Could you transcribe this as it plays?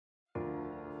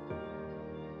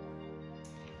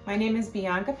My name is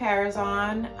Bianca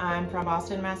Paraison. I'm from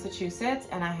Boston, Massachusetts,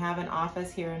 and I have an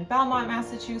office here in Belmont,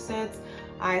 Massachusetts.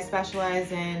 I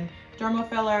specialize in dermal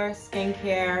filler,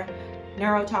 skincare,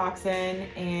 neurotoxin,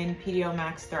 and PDO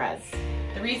Max threads.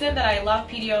 The reason that I love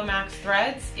PDO Max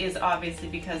threads is obviously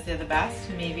because they're the best.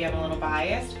 Maybe I'm a little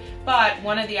biased, but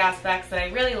one of the aspects that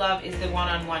I really love is the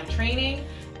one-on-one training.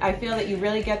 I feel that you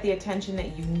really get the attention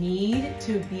that you need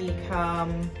to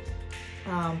become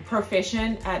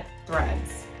proficient at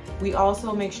threads. We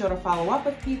also make sure to follow up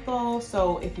with people,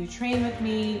 so if you train with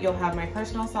me, you'll have my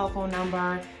personal cell phone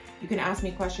number. You can ask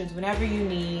me questions whenever you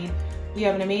need. We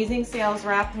have an amazing sales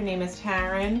rep. Her name is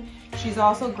Taryn. She's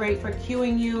also great for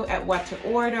cueing you at what to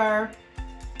order.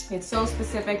 It's so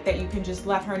specific that you can just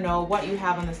let her know what you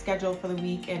have on the schedule for the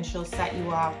week and she'll set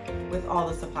you up with all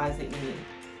the supplies that you need.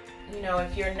 You know,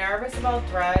 if you're nervous about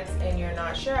threads and you're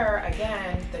not sure,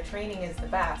 again, the training is the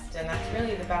best, and that's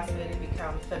really the best way to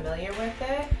become familiar with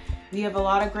it. We have a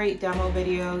lot of great demo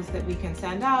videos that we can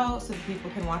send out so that people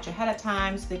can watch ahead of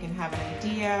time, so they can have an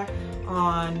idea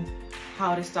on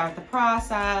how to start the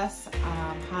process,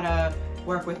 how to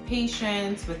work with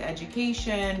patients, with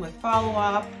education, with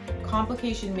follow-up.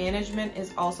 Complication management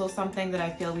is also something that I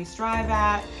feel we strive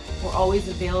at. We're always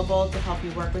available to help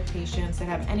you work with patients that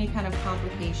have any kind of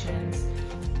complications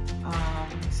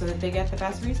so that they get the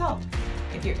best result.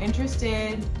 If you're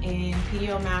interested in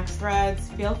PDO Max threads,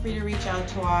 feel free to reach out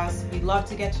to us. We'd love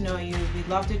to get to know you, we'd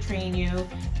love to train you,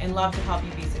 and love to help you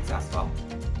be successful.